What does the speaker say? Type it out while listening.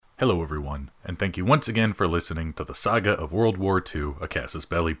Hello everyone, and thank you once again for listening to the Saga of World War II, a Casus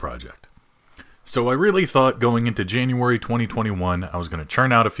Belli project. So I really thought going into January 2021 I was going to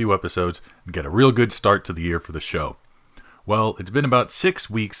churn out a few episodes and get a real good start to the year for the show. Well, it's been about 6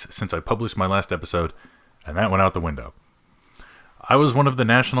 weeks since I published my last episode, and that went out the window. I was one of the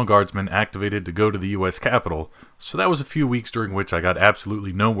National Guardsmen activated to go to the US Capitol, so that was a few weeks during which I got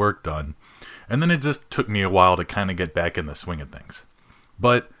absolutely no work done, and then it just took me a while to kind of get back in the swing of things.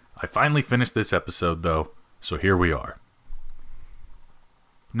 But I finally finished this episode though, so here we are.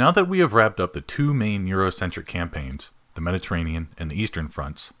 Now that we have wrapped up the two main Eurocentric campaigns, the Mediterranean and the Eastern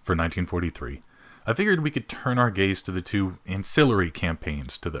Fronts, for 1943, I figured we could turn our gaze to the two ancillary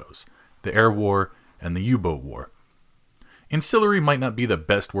campaigns to those, the Air War and the U-Boat War. Ancillary might not be the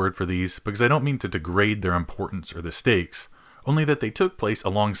best word for these, because I don't mean to degrade their importance or the stakes, only that they took place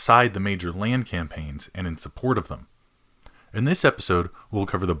alongside the major land campaigns and in support of them. In this episode, we'll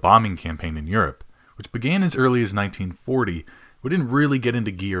cover the bombing campaign in Europe, which began as early as 1940, but didn't really get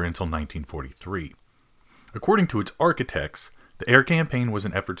into gear until 1943. According to its architects, the air campaign was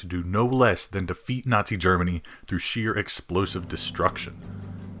an effort to do no less than defeat Nazi Germany through sheer explosive destruction.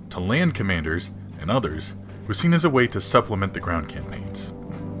 To land commanders, and others, it was seen as a way to supplement the ground campaigns.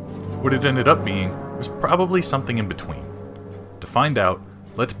 What it ended up being was probably something in between. To find out,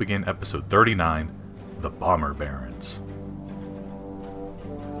 let's begin episode 39, The Bomber Barons.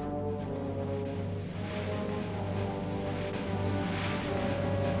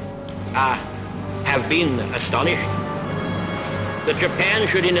 I have been astonished that Japan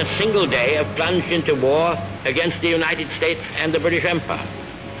should in a single day have plunged into war against the United States and the British Empire.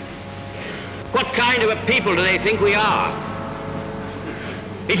 What kind of a people do they think we are?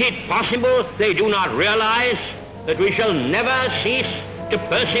 Is it possible they do not realize that we shall never cease to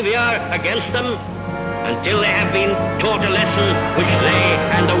persevere against them until they have been taught a lesson which they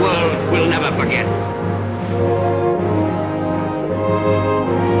and the world will never forget?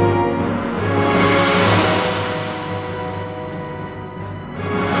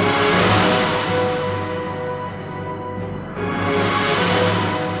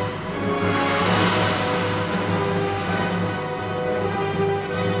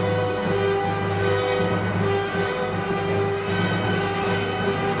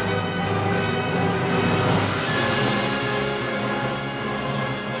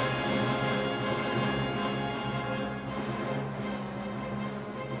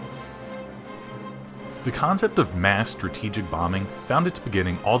 The concept of mass strategic bombing found its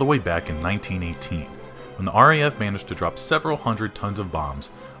beginning all the way back in 1918, when the RAF managed to drop several hundred tons of bombs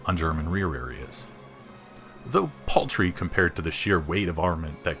on German rear areas. Though paltry compared to the sheer weight of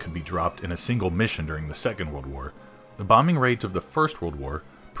armament that could be dropped in a single mission during the Second World War, the bombing raids of the First World War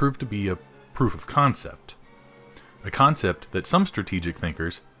proved to be a proof of concept. A concept that some strategic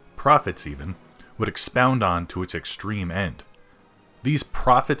thinkers, prophets even, would expound on to its extreme end. These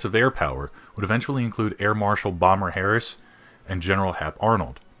prophets of air power would eventually include Air Marshal Bomber Harris and General Hap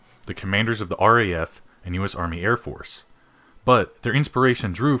Arnold, the commanders of the RAF and U.S. Army Air Force. But their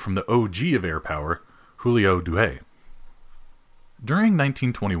inspiration drew from the OG of air power, Julio Douhet. During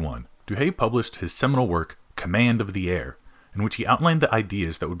 1921, Douhet published his seminal work, Command of the Air, in which he outlined the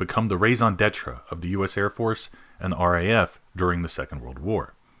ideas that would become the raison d'etre of the U.S. Air Force and the RAF during the Second World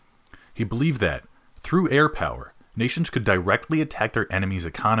War. He believed that, through air power, nations could directly attack their enemies'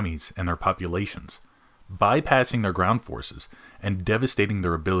 economies and their populations, bypassing their ground forces and devastating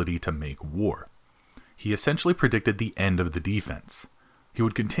their ability to make war. He essentially predicted the end of the defense. He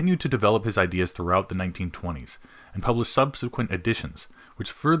would continue to develop his ideas throughout the 1920s and publish subsequent editions, which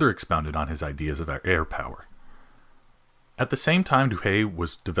further expounded on his ideas of air power. At the same time Douhet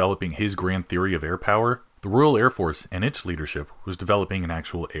was developing his grand theory of air power, the Royal Air Force and its leadership was developing an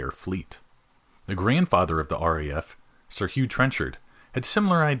actual air fleet. The grandfather of the RAF, Sir Hugh Trenchard, had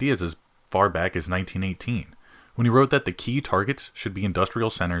similar ideas as far back as 1918, when he wrote that the key targets should be industrial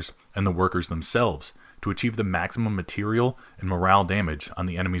centers and the workers themselves to achieve the maximum material and morale damage on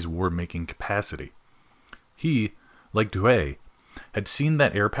the enemy's war-making capacity. He, like Douhet, had seen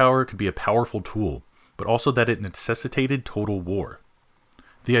that air power could be a powerful tool, but also that it necessitated total war.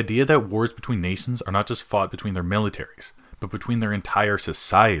 The idea that wars between nations are not just fought between their militaries, but between their entire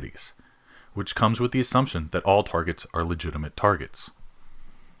societies, which comes with the assumption that all targets are legitimate targets.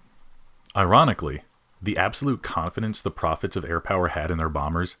 Ironically, the absolute confidence the prophets of air power had in their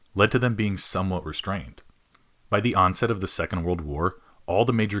bombers led to them being somewhat restrained. By the onset of the Second World War, all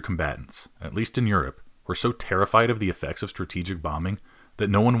the major combatants, at least in Europe, were so terrified of the effects of strategic bombing that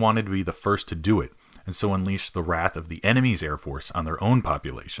no one wanted to be the first to do it, and so unleash the wrath of the enemy's air force on their own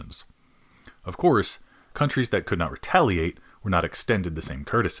populations. Of course, countries that could not retaliate were not extended the same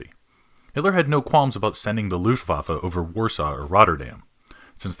courtesy. Hitler had no qualms about sending the Luftwaffe over Warsaw or Rotterdam,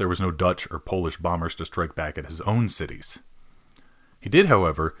 since there was no Dutch or Polish bombers to strike back at his own cities. He did,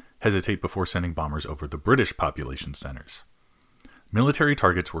 however, hesitate before sending bombers over the British population centers. Military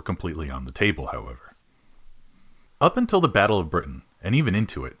targets were completely on the table, however. Up until the Battle of Britain, and even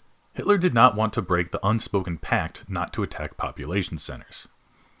into it, Hitler did not want to break the unspoken pact not to attack population centers.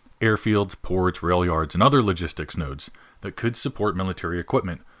 Airfields, ports, rail yards, and other logistics nodes that could support military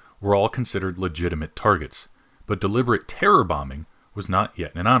equipment were all considered legitimate targets, but deliberate terror bombing was not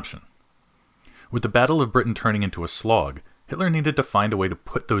yet an option. With the Battle of Britain turning into a slog, Hitler needed to find a way to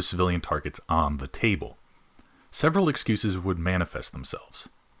put those civilian targets on the table. Several excuses would manifest themselves.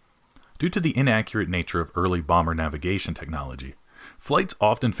 Due to the inaccurate nature of early bomber navigation technology, flights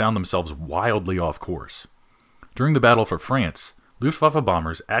often found themselves wildly off course. During the battle for France, Luftwaffe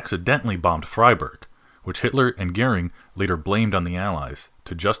bombers accidentally bombed Freiburg, which Hitler and Goering later blamed on the Allies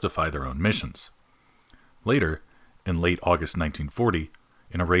to justify their own missions. Later, in late August 1940,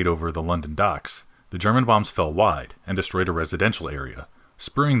 in a raid over the London docks, the German bombs fell wide and destroyed a residential area,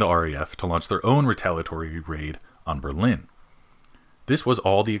 spurring the RAF to launch their own retaliatory raid on Berlin. This was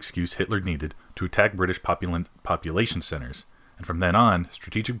all the excuse Hitler needed to attack British population centers, and from then on,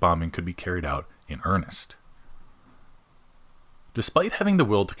 strategic bombing could be carried out in earnest. Despite having the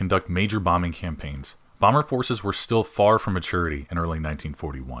will to conduct major bombing campaigns, bomber forces were still far from maturity in early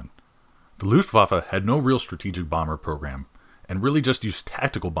 1941. The Luftwaffe had no real strategic bomber program, and really just used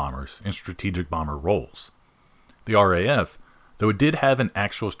tactical bombers in strategic bomber roles. The RAF, though it did have an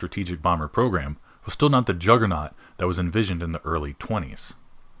actual strategic bomber program, was still not the juggernaut that was envisioned in the early 1920s.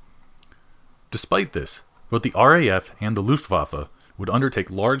 Despite this, both the RAF and the Luftwaffe would undertake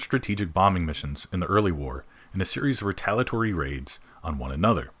large strategic bombing missions in the early war in a series of retaliatory raids on one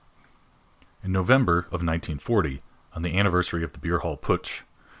another. In November of 1940, on the anniversary of the Beer Hall Putsch,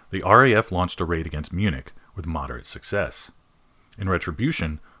 the RAF launched a raid against Munich with moderate success. In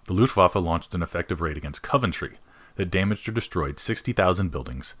retribution, the Luftwaffe launched an effective raid against Coventry that damaged or destroyed 60,000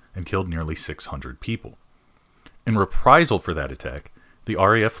 buildings and killed nearly 600 people. In reprisal for that attack, the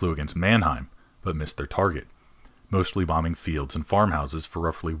RAF flew against Mannheim, but missed their target, mostly bombing fields and farmhouses for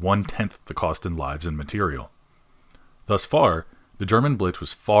roughly 1/10 the cost in lives and material. Thus far, the German Blitz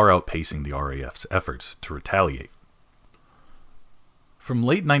was far outpacing the RAF's efforts to retaliate. From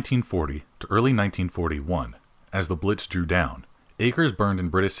late 1940 to early 1941, as the Blitz drew down, acres burned in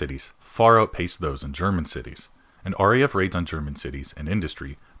British cities far outpaced those in German cities, and RAF raids on German cities and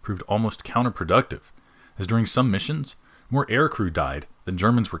industry proved almost counterproductive, as during some missions, more aircrew died than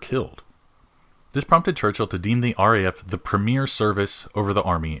Germans were killed. This prompted Churchill to deem the RAF the premier service over the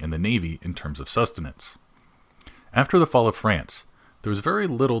army and the navy in terms of sustenance. After the fall of France, there was very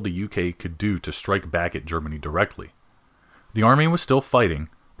little the UK could do to strike back at Germany directly. The army was still fighting,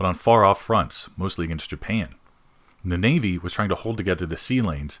 but on far-off fronts, mostly against Japan. And the navy was trying to hold together the sea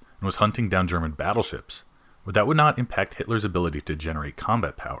lanes and was hunting down German battleships, but that would not impact Hitler's ability to generate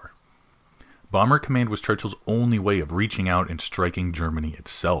combat power. Bomber command was Churchill's only way of reaching out and striking Germany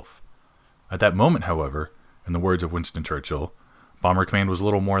itself. At that moment, however, in the words of Winston Churchill, Bomber Command was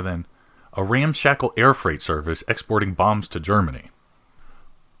little more than a ramshackle air freight service exporting bombs to Germany.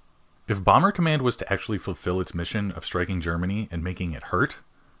 If Bomber Command was to actually fulfill its mission of striking Germany and making it hurt,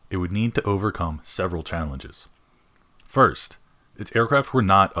 it would need to overcome several challenges. First, its aircraft were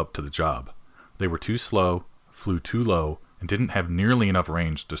not up to the job. They were too slow, flew too low, and didn't have nearly enough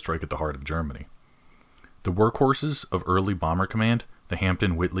range to strike at the heart of Germany. The workhorses of early Bomber Command, the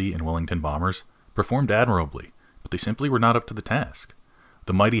Hampton, Whitley, and Wellington bombers, performed admirably, but they simply were not up to the task.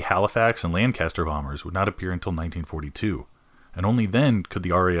 The mighty Halifax and Lancaster bombers would not appear until 1942, and only then could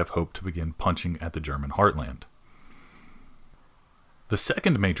the RAF hope to begin punching at the German heartland. The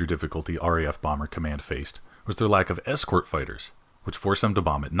second major difficulty RAF Bomber Command faced was their lack of escort fighters, which forced them to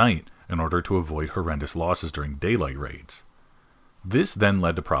bomb at night in order to avoid horrendous losses during daylight raids. This then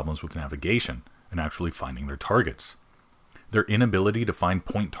led to problems with navigation and actually finding their targets. Their inability to find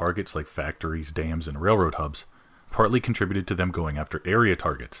point targets like factories, dams, and railroad hubs partly contributed to them going after area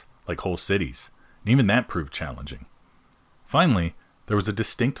targets, like whole cities, and even that proved challenging. Finally, there was a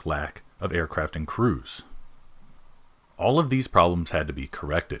distinct lack of aircraft and crews. All of these problems had to be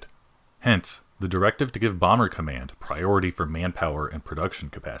corrected. Hence, the directive to give Bomber Command priority for manpower and production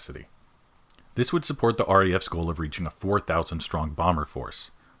capacity. This would support the RAF's goal of reaching a 4,000-strong bomber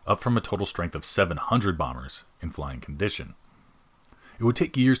force, up from a total strength of 700 bombers in flying condition. It would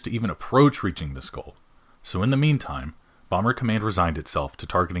take years to even approach reaching this goal, so in the meantime, Bomber Command resigned itself to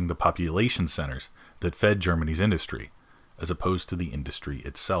targeting the population centers that fed Germany's industry, as opposed to the industry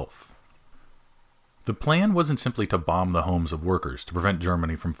itself. The plan wasn't simply to bomb the homes of workers to prevent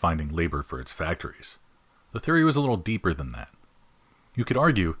Germany from finding labor for its factories. The theory was a little deeper than that. You could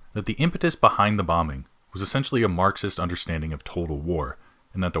argue that the impetus behind the bombing was essentially a Marxist understanding of total war,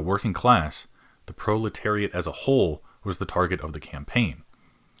 and that the working class, the proletariat as a whole, was the target of the campaign.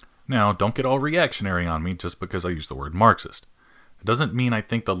 Now, don't get all reactionary on me just because I use the word Marxist. It doesn't mean I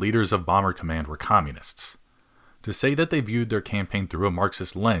think the leaders of Bomber Command were communists. To say that they viewed their campaign through a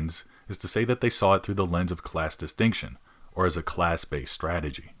Marxist lens is to say that they saw it through the lens of class distinction, or as a class-based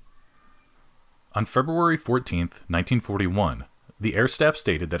strategy. On February 14, 1941, the Air Staff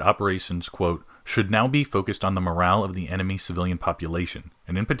stated that operations, quote, should now be focused on the morale of the enemy civilian population,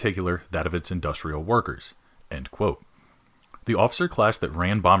 and in particular that of its industrial workers, end quote. The officer class that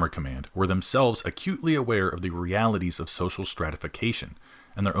ran Bomber Command were themselves acutely aware of the realities of social stratification,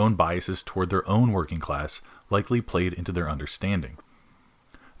 and their own biases toward their own working class likely played into their understanding.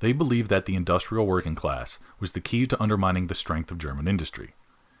 They believed that the industrial working class was the key to undermining the strength of German industry.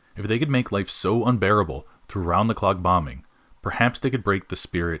 If they could make life so unbearable through round-the-clock bombing, perhaps they could break the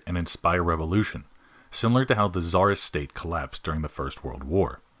spirit and inspire revolution, similar to how the Tsarist state collapsed during the First World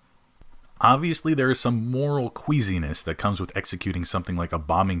War. Obviously, there is some moral queasiness that comes with executing something like a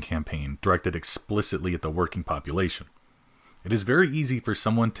bombing campaign directed explicitly at the working population. It is very easy for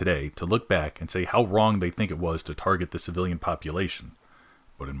someone today to look back and say how wrong they think it was to target the civilian population.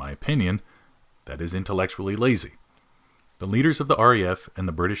 But in my opinion, that is intellectually lazy. The leaders of the RAF and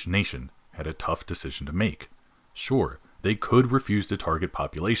the British nation had a tough decision to make. Sure, they could refuse to target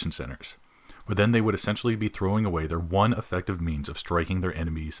population centers, but then they would essentially be throwing away their one effective means of striking their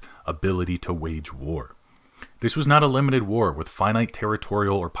enemy's ability to wage war. This was not a limited war with finite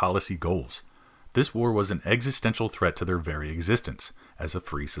territorial or policy goals. This war was an existential threat to their very existence as a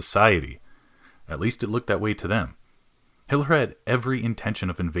free society. At least it looked that way to them. Hitler had every intention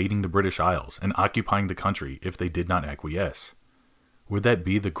of invading the British Isles and occupying the country if they did not acquiesce. Would that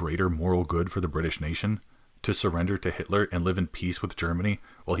be the greater moral good for the British nation? To surrender to Hitler and live in peace with Germany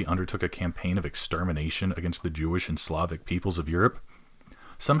while he undertook a campaign of extermination against the Jewish and Slavic peoples of Europe?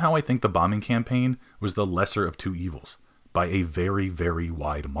 Somehow I think the bombing campaign was the lesser of two evils, by a very, very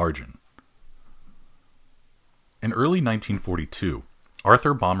wide margin. In early 1942,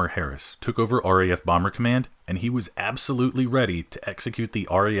 Arthur Bomber Harris took over RAF Bomber Command, and he was absolutely ready to execute the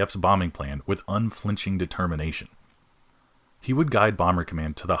RAF's bombing plan with unflinching determination. He would guide Bomber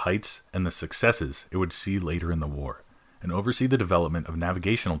Command to the heights and the successes it would see later in the war, and oversee the development of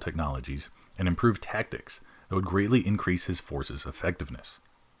navigational technologies and improved tactics that would greatly increase his force's effectiveness.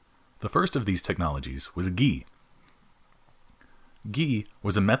 The first of these technologies was GI. GI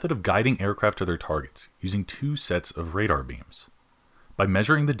was a method of guiding aircraft to their targets using two sets of radar beams. By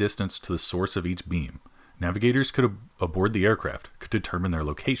measuring the distance to the source of each beam, navigators aboard the aircraft could determine their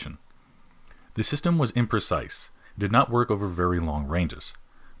location. The system was imprecise, did not work over very long ranges,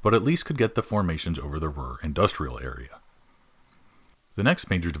 but at least could get the formations over the Ruhr industrial area. The next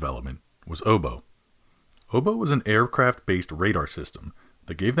major development was OBO. OBO was an aircraft-based radar system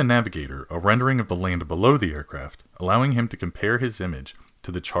that gave the navigator a rendering of the land below the aircraft, allowing him to compare his image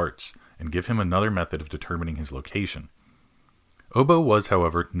to the charts and give him another method of determining his location. OBO was,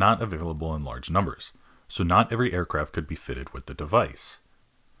 however, not available in large numbers, so not every aircraft could be fitted with the device.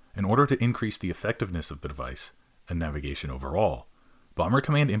 In order to increase the effectiveness of the device, and navigation overall, Bomber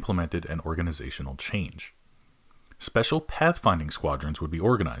Command implemented an organizational change. Special pathfinding squadrons would be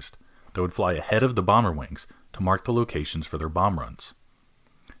organized that would fly ahead of the bomber wings to mark the locations for their bomb runs.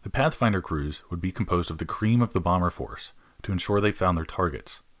 The Pathfinder crews would be composed of the cream of the bomber force to ensure they found their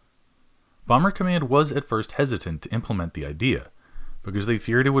targets. Bomber Command was at first hesitant to implement the idea because they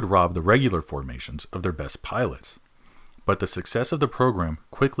feared it would rob the regular formations of their best pilots, but the success of the program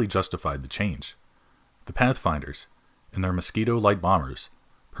quickly justified the change. The Pathfinders, and their Mosquito light bombers,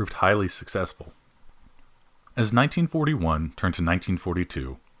 proved highly successful. As 1941 turned to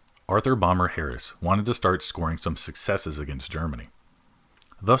 1942, Arthur Bomber Harris wanted to start scoring some successes against Germany.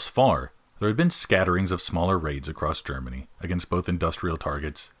 Thus far, there had been scatterings of smaller raids across Germany against both industrial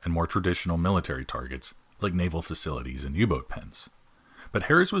targets and more traditional military targets, like naval facilities and U-boat pens. But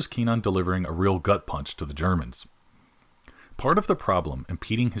Harris was keen on delivering a real gut punch to the Germans. Part of the problem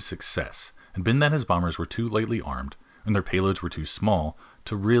impeding his success had been that his bombers were too lightly armed and their payloads were too small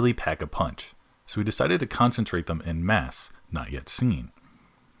to really pack a punch, so he decided to concentrate them en masse, not yet seen.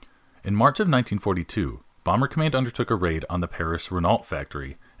 In March of 1942, Bomber Command undertook a raid on the Paris Renault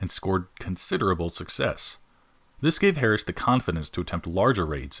factory and scored considerable success. This gave Harris the confidence to attempt larger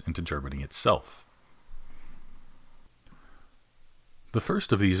raids into Germany itself. The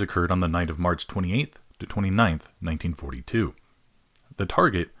first of these occurred on the night of March 28th to 29th, 1942. The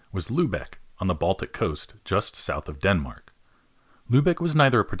target was Lübeck, on the Baltic coast just south of Denmark. Lübeck was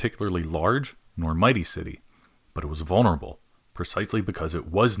neither a particularly large nor mighty city, but it was vulnerable, precisely because it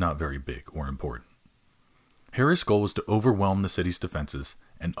was not very big or important. Harris' goal was to overwhelm the city's defenses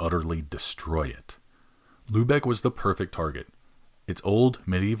and utterly destroy it. Lübeck was the perfect target. Its old,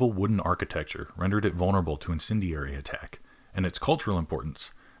 medieval wooden architecture rendered it vulnerable to incendiary attack, and its cultural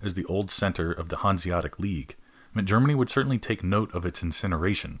importance, as the old center of the Hanseatic League, meant Germany would certainly take note of its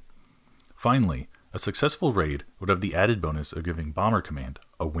incineration. Finally, a successful raid would have the added bonus of giving Bomber Command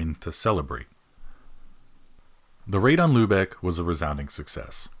a win to celebrate. The raid on Lübeck was a resounding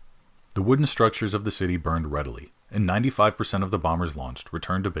success. The wooden structures of the city burned readily, and 95% of the bombers launched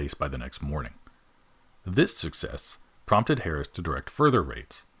returned to base by the next morning. This success prompted Harris to direct further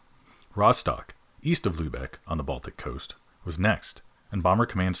raids. Rostock, east of Lübeck on the Baltic coast, was next, and Bomber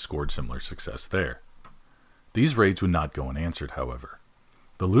Command scored similar success there. These raids would not go unanswered, however.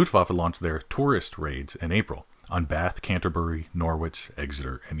 The Luftwaffe launched their tourist raids in April on Bath, Canterbury, Norwich,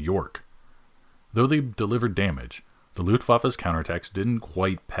 Exeter, and York. Though they delivered damage, the Luftwaffe's counterattacks didn't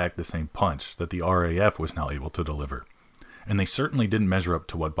quite pack the same punch that the RAF was now able to deliver, and they certainly didn't measure up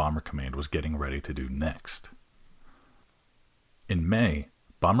to what Bomber Command was getting ready to do next. In May,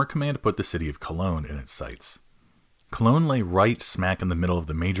 Bomber Command put the city of Cologne in its sights. Cologne lay right smack in the middle of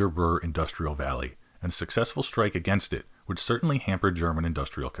the major Ruhr industrial valley, and a successful strike against it would certainly hamper German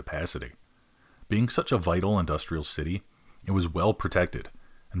industrial capacity. Being such a vital industrial city, it was well protected,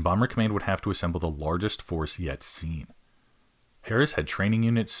 and Bomber Command would have to assemble the largest force yet seen. Harris had training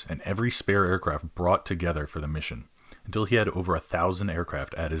units and every spare aircraft brought together for the mission, until he had over 1,000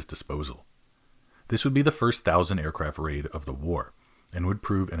 aircraft at his disposal. This would be the first 1,000 aircraft raid of the war, and would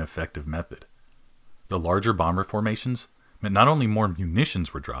prove an effective method. The larger bomber formations meant not only more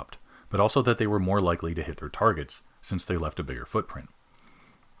munitions were dropped, but also that they were more likely to hit their targets, since they left a bigger footprint.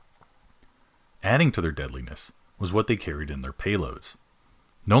 Adding to their deadliness was what they carried in their payloads.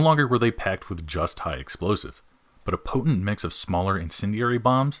 No longer were they packed with just high explosive, but a potent mix of smaller incendiary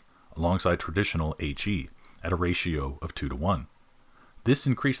bombs alongside traditional HE at a ratio of 2-to-1. This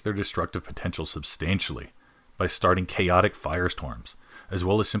increased their destructive potential substantially by starting chaotic firestorms, as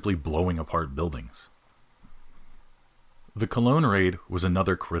well as simply blowing apart buildings. The Cologne raid was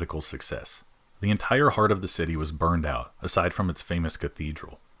another critical success. The entire heart of the city was burned out, aside from its famous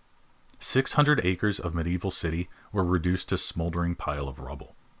cathedral. 600 acres of medieval city were reduced to a smoldering pile of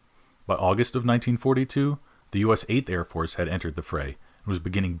rubble. By August of 1942, the U.S. 8th Air Force had entered the fray and was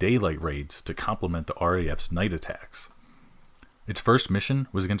beginning daylight raids to complement the RAF's night attacks. Its first mission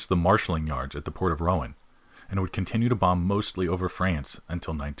was against the marshalling yards at the port of Rouen, and it would continue to bomb mostly over France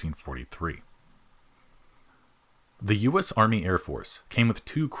until 1943. The U.S. Army Air Force came with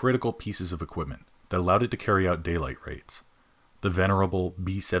two critical pieces of equipment that allowed it to carry out daylight raids: the venerable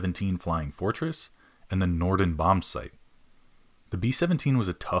B-17 Flying Fortress and the Norden bombsight. The B-17 was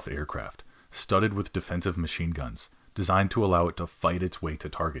a tough aircraft, studded with defensive machine guns, designed to allow it to fight its way to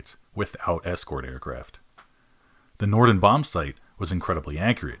targets without escort aircraft. The Norden bombsight was incredibly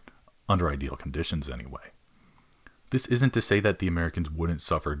accurate, under ideal conditions anyway. This isn't to say that the Americans wouldn't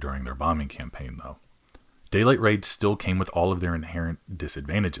suffer during their bombing campaign, though. Daylight raids still came with all of their inherent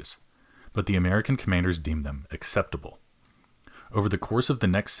disadvantages, but the American commanders deemed them acceptable. Over the course of the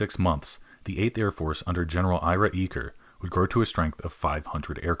next 6 months, the 8th Air Force under General Ira Eaker would grow to a strength of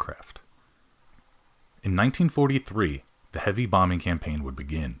 500 aircraft. In 1943, the heavy bombing campaign would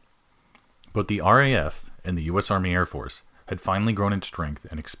begin. Both the RAF and the U.S. Army Air Force had finally grown in strength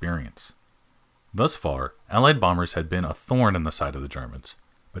and experience. Thus far, Allied bombers had been a thorn in the side of the Germans,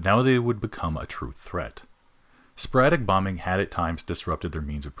 but now they would become a true threat. Sporadic bombing had at times disrupted their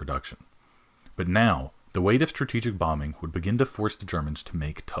means of production, but now the weight of strategic bombing would begin to force the Germans to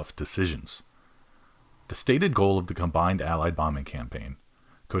make tough decisions. The stated goal of the combined Allied bombing campaign,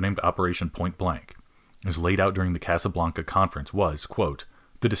 codenamed Operation Point Blank, as laid out during the Casablanca Conference was, quote,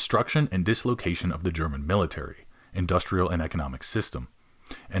 the destruction and dislocation of the German military, industrial and economic system,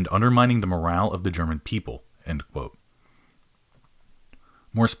 and undermining the morale of the German people, end quote.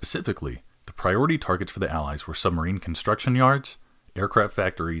 More specifically, the priority targets for the Allies were submarine construction yards, aircraft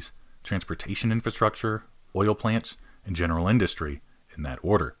factories, transportation infrastructure, oil plants, and general industry, in that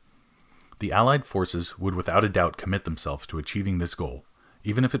order. The Allied forces would without a doubt commit themselves to achieving this goal,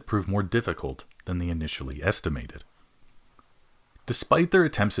 even if it proved more difficult than they initially estimated. Despite their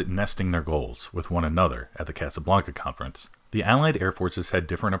attempts at nesting their goals with one another at the Casablanca Conference, the Allied air forces had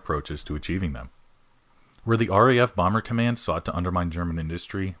different approaches to achieving them. Where the RAF Bomber Command sought to undermine German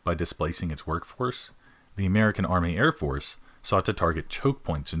industry by displacing its workforce, the American Army Air Force sought to target choke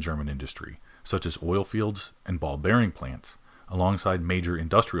points in German industry, such as oil fields and ball bearing plants, alongside major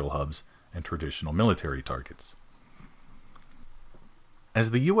industrial hubs and traditional military targets.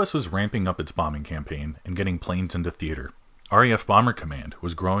 As the U.S. was ramping up its bombing campaign and getting planes into theater, RAF Bomber Command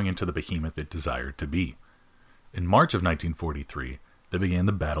was growing into the behemoth it desired to be. In March of 1943, they began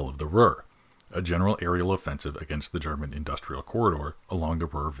the Battle of the Ruhr, a general aerial offensive against the German industrial corridor along the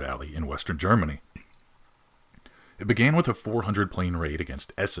Ruhr Valley in western Germany. It began with a 400-plane raid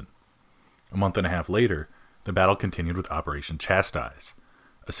against Essen. A month and a half later, the battle continued with Operation Chastise,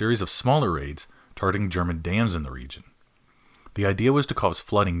 a series of smaller raids targeting German dams in the region. The idea was to cause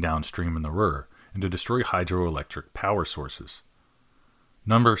flooding downstream in the Ruhr and to destroy hydroelectric power sources.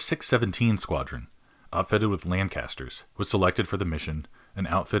 Number 617 Squadron, outfitted with Lancasters, was selected for the mission and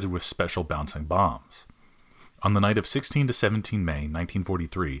outfitted with special bouncing bombs. On the night of 16 to 17 May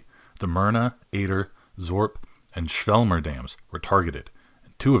 1943, the Myrna, Ader, Zorp, and Schwelmer dams were targeted,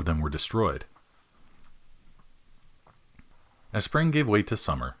 and 2 of them were destroyed. As spring gave way to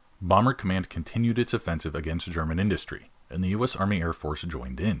summer, Bomber Command continued its offensive against German industry, and the U.S. Army Air Force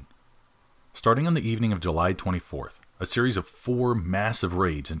joined in. Starting on the evening of July 24th, a series of 4 massive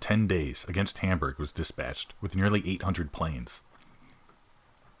raids in 10 days against Hamburg was dispatched, with nearly 800 planes.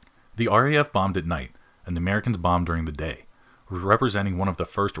 The RAF bombed at night, and the Americans bombed during the day, representing one of the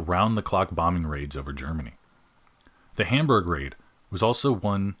first round-the-clock bombing raids over Germany. The Hamburg raid was also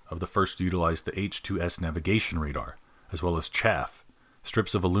one of the first to utilize the H-2S navigation radar, as well as chaff,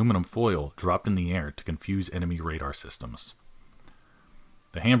 strips of aluminum foil dropped in the air to confuse enemy radar systems.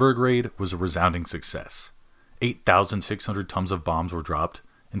 The Hamburg raid was a resounding success. 8,600 tons of bombs were dropped,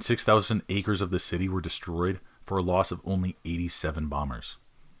 and 6,000 acres of the city were destroyed for a loss of only 87 bombers.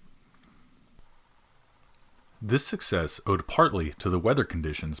 This success owed partly to the weather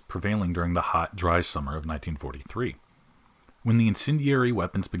conditions prevailing during the hot, dry summer of 1943. When the incendiary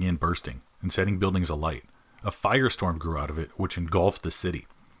weapons began bursting and setting buildings alight, a firestorm grew out of it which engulfed the city.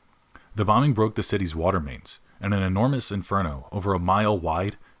 The bombing broke the city's water mains, and an enormous inferno over a mile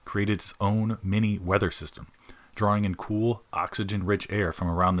wide created its own mini weather system, drawing in cool, oxygen-rich air from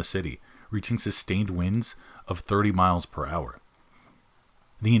around the city, reaching sustained winds of 30 miles per hour.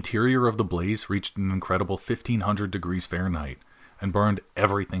 The interior of the blaze reached an incredible 1,500 degrees Fahrenheit and burned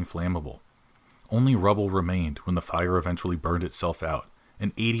everything flammable. Only rubble remained when the fire eventually burned itself out,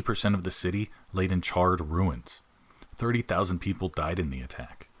 and 80% of the city laid in charred ruins. 30,000 people died in the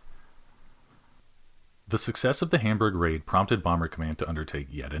attack. The success of the Hamburg raid prompted Bomber Command to undertake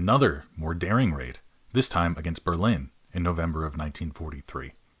yet another, more daring raid, this time against Berlin in November of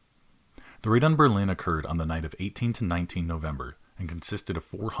 1943. The raid on Berlin occurred on the night of 18 to 19 November and consisted of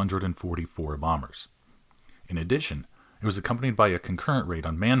 444 bombers. In addition, it was accompanied by a concurrent raid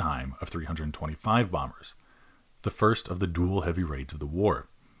on Mannheim of 325 bombers, the first of the dual heavy raids of the war.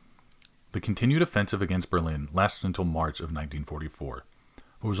 The continued offensive against Berlin lasted until March of 1944,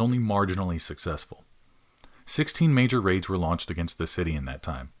 but was only marginally successful. 16 major raids were launched against the city in that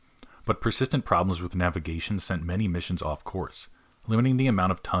time, but persistent problems with navigation sent many missions off course, limiting the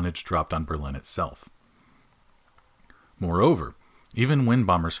amount of tonnage dropped on Berlin itself. Moreover, even when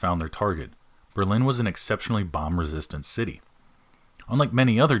bombers found their target, Berlin was an exceptionally bomb-resistant city. Unlike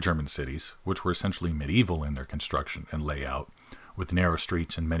many other German cities, which were essentially medieval in their construction and layout, with narrow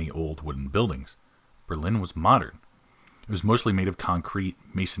streets and many old wooden buildings, Berlin was modern. It was mostly made of concrete,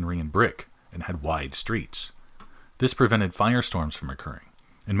 masonry, and brick, and had wide streets. This prevented firestorms from occurring,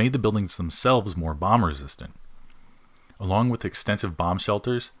 and made the buildings themselves more bomb-resistant. Along with extensive bomb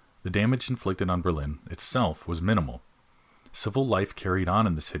shelters, the damage inflicted on Berlin itself was minimal. Civil life carried on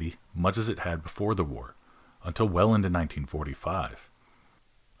in the city much as it had before the war, until well into 1945.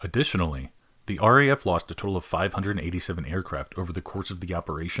 Additionally, the RAF lost a total of 587 aircraft over the course of the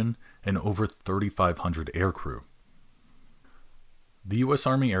operation and over 3,500 aircrew. The U.S.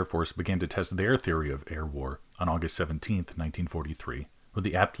 Army Air Force began to test their theory of air war on August 17, 1943, with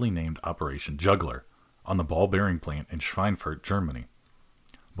the aptly named Operation Juggler on the ball bearing plant in Schweinfurt, Germany.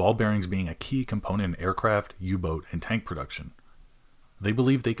 Ball bearings being a key component in aircraft, U-boat, and tank production. They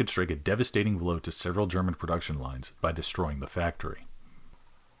believed they could strike a devastating blow to several German production lines by destroying the factory.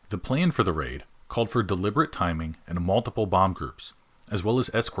 The plan for the raid called for deliberate timing and multiple bomb groups, as well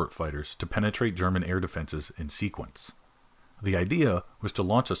as escort fighters to penetrate German air defenses in sequence. The idea was to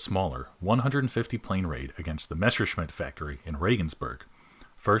launch a smaller 150-plane raid against the Messerschmitt factory in Regensburg,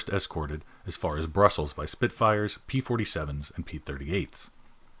 first escorted as far as Brussels by Spitfires, P-47s, and P-38s.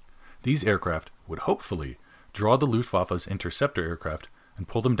 These aircraft would hopefully draw the Luftwaffe's interceptor aircraft and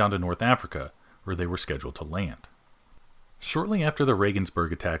pull them down to North Africa, where they were scheduled to land. Shortly after the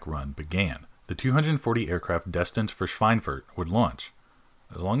Regensburg attack run began, the 240 aircraft destined for Schweinfurt would launch,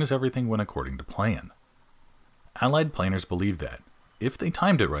 as long as everything went according to plan. Allied planners believed that, if they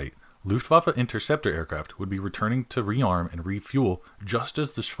timed it right, Luftwaffe interceptor aircraft would be returning to rearm and refuel just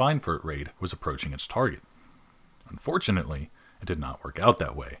as the Schweinfurt raid was approaching its target. Unfortunately, it did not work out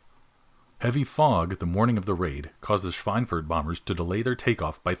that way. Heavy fog the morning of the raid caused the Schweinfurt bombers to delay their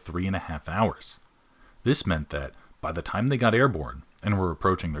takeoff by 3.5 hours. This meant that, by the time they got airborne and were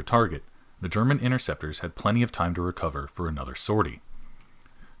approaching their target, the German interceptors had plenty of time to recover for another sortie.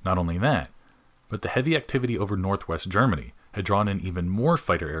 Not only that, but the heavy activity over northwest Germany had drawn in even more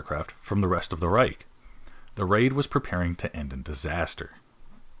fighter aircraft from the rest of the Reich. The raid was preparing to end in disaster.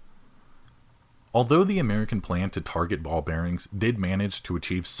 Although the American plan to target ball bearings did manage to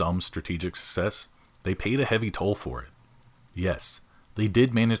achieve some strategic success, they paid a heavy toll for it. Yes, they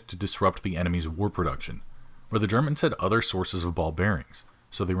did manage to disrupt the enemy's war production, but the Germans had other sources of ball bearings,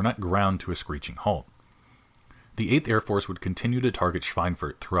 so they were not ground to a screeching halt. The 8th Air Force would continue to target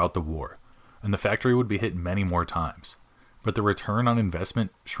Schweinfurt throughout the war, and the factory would be hit many more times, but the return on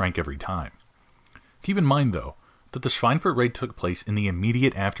investment shrank every time. Keep in mind, though, that the Schweinfurt raid took place in the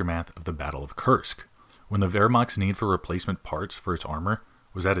immediate aftermath of the Battle of Kursk, when the Wehrmacht's need for replacement parts for its armor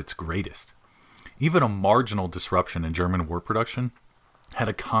was at its greatest. Even a marginal disruption in German war production had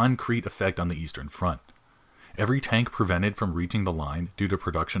a concrete effect on the Eastern Front. Every tank prevented from reaching the line due to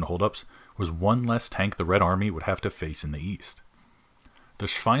production holdups was one less tank the Red Army would have to face in the East. The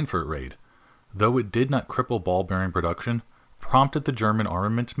Schweinfurt raid, though it did not cripple ball bearing production, prompted the German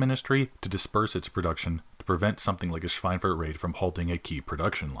Armaments Ministry to disperse its production to prevent something like a Schweinfurt raid from halting a key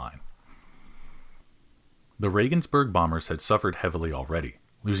production line. The Regensburg bombers had suffered heavily already,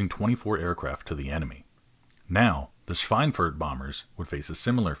 losing 24 aircraft to the enemy. Now, the Schweinfurt bombers would face a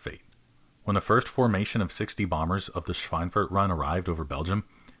similar fate. When the first formation of 60 bombers of the Schweinfurt run arrived over Belgium,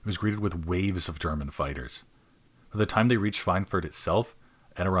 it was greeted with waves of German fighters. By the time they reached Schweinfurt itself,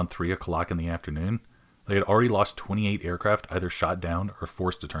 at around 3 o'clock in the afternoon, they had already lost 28 aircraft either shot down or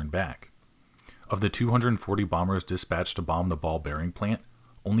forced to turn back. Of the 240 bombers dispatched to bomb the ball bearing plant,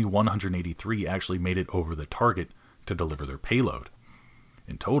 only 183 actually made it over the target to deliver their payload.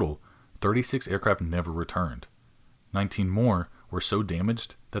 In total, 36 aircraft never returned. 19 more were so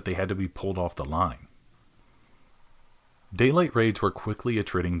damaged that they had to be pulled off the line. Daylight raids were quickly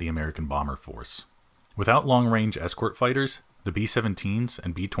attriting the American bomber force. Without long-range escort fighters, the B-17s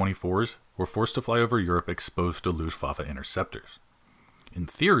and B-24s were forced to fly over Europe exposed to Luftwaffe interceptors. In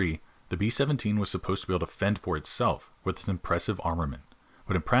theory, the B-17 was supposed to be able to fend for itself with its impressive armament,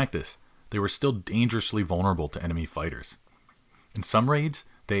 but in practice, they were still dangerously vulnerable to enemy fighters. In some raids,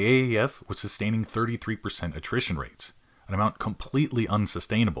 the AAF was sustaining 33% attrition rates, an amount completely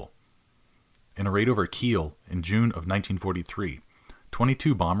unsustainable. In a raid over Kiel in June of 1943,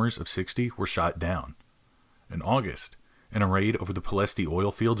 22 bombers of 60 were shot down. In August, in a raid over the Ploiești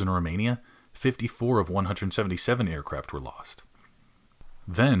oil fields in Romania, 54 of 177 aircraft were lost.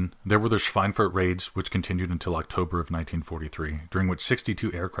 Then, there were the Schweinfurt raids, which continued until October of 1943, during which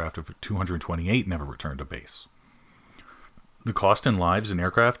 62 aircraft of 228 never returned to base. The cost in lives and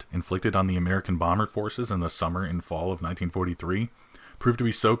aircraft inflicted on the American bomber forces in the summer and fall of 1943 proved to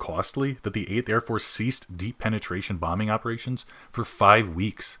be so costly that the 8th Air Force ceased deep penetration bombing operations for 5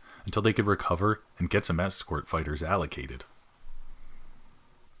 weeks until they could recover and get some escort fighters allocated.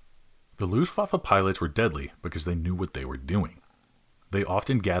 The Luftwaffe pilots were deadly because they knew what they were doing. They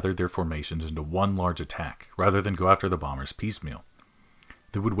often gathered their formations into one large attack rather than go after the bombers piecemeal.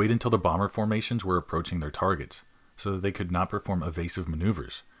 They would wait until the bomber formations were approaching their targets so that they could not perform evasive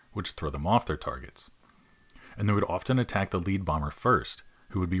maneuvers, which throw them off their targets. And they would often attack the lead bomber first,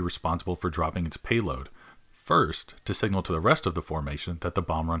 who would be responsible for dropping its payload first to signal to the rest of the formation that the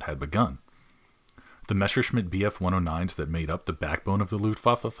bomb run had begun. The Messerschmitt Bf-109s that made up the backbone of the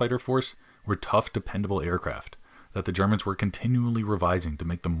Luftwaffe fighter force were tough, dependable aircraft that the Germans were continually revising to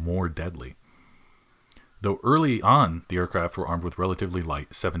make them more deadly. Though early on, the aircraft were armed with relatively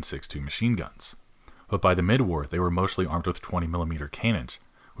light 7.62 machine guns, but by the mid-war they were mostly armed with 20mm cannons,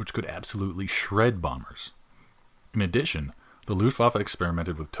 which could absolutely shred bombers. In addition, the Luftwaffe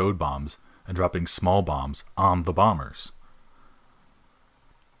experimented with towed bombs and dropping small bombs on the bombers.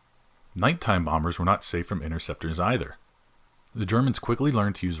 Nighttime bombers were not safe from interceptors either. The Germans quickly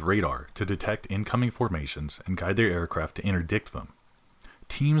learned to use radar to detect incoming formations and guide their aircraft to interdict them.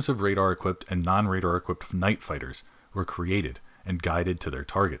 Teams of radar-equipped and non-radar-equipped night fighters were created and guided to their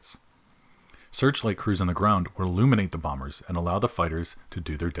targets. Searchlight crews on the ground would illuminate the bombers and allow the fighters to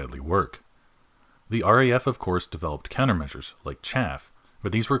do their deadly work. The RAF, of course, developed countermeasures like chaff,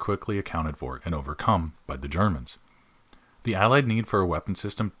 but these were quickly accounted for and overcome by the Germans. The Allied need for a weapon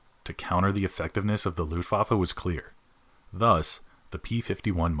system to counter the effectiveness of the Luftwaffe was clear. Thus, the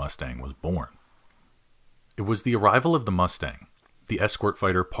P-51 Mustang was born. It was the arrival of the Mustang, the escort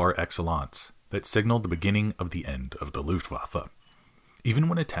fighter par excellence that signaled the beginning of the end of the Luftwaffe. Even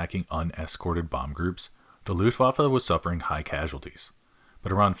when attacking unescorted bomb groups, the Luftwaffe was suffering high casualties.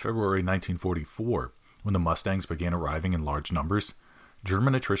 But around February 1944, when the Mustangs began arriving in large numbers,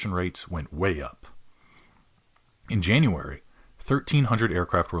 German attrition rates went way up. In January, 1,300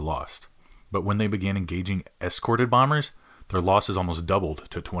 aircraft were lost, but when they began engaging escorted bombers, their losses almost doubled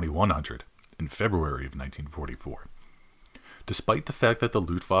to 2,100 in February of 1944. Despite the fact that the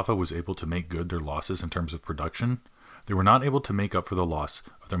Luftwaffe was able to make good their losses in terms of production, they were not able to make up for the loss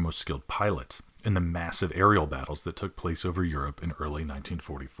of their most skilled pilots in the massive aerial battles that took place over Europe in early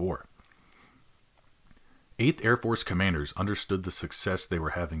 1944. 8th Air Force commanders understood the success they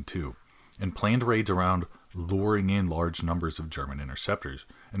were having too, and planned raids around luring in large numbers of German interceptors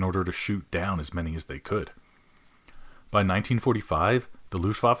in order to shoot down as many as they could. By 1945, the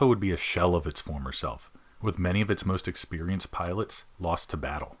Luftwaffe would be a shell of its former self, with many of its most experienced pilots lost to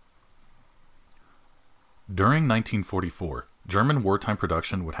battle. During 1944, German wartime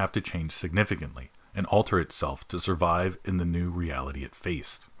production would have to change significantly and alter itself to survive in the new reality it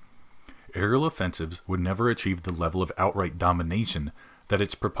faced. Aerial offensives would never achieve the level of outright domination that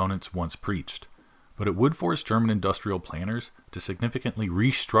its proponents once preached, but it would force German industrial planners to significantly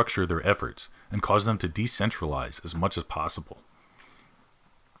restructure their efforts and cause them to decentralize as much as possible.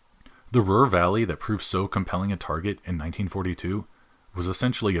 The Ruhr Valley that proved so compelling a target in 1942 was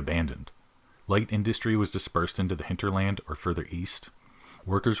essentially abandoned. Light industry was dispersed into the hinterland or further east.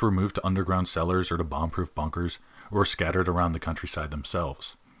 Workers were moved to underground cellars or to bomb-proof bunkers, or scattered around the countryside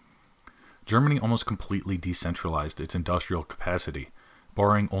themselves. Germany almost completely decentralized its industrial capacity,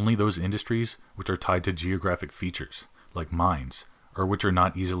 barring only those industries which are tied to geographic features, like mines, or which are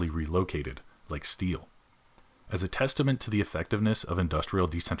not easily relocated, like steel. As a testament to the effectiveness of industrial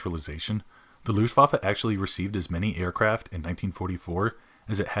decentralization, the Luftwaffe actually received as many aircraft in 1944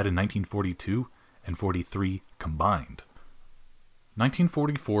 as it had in 1942 and 43 combined.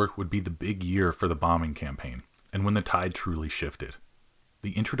 1944 would be the big year for the bombing campaign, and when the tide truly shifted.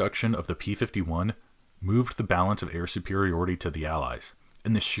 The introduction of the P-51 moved the balance of air superiority to the Allies,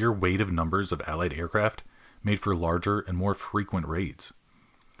 and the sheer weight of numbers of Allied aircraft made for larger and more frequent raids.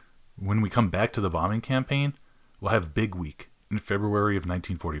 When we come back to the bombing campaign, we'll have Big Week in February of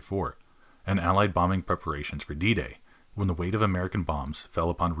 1944, and Allied bombing preparations for D-Day, when the weight of American bombs fell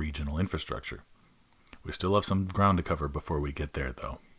upon regional infrastructure. We still have some ground to cover before we get there, though.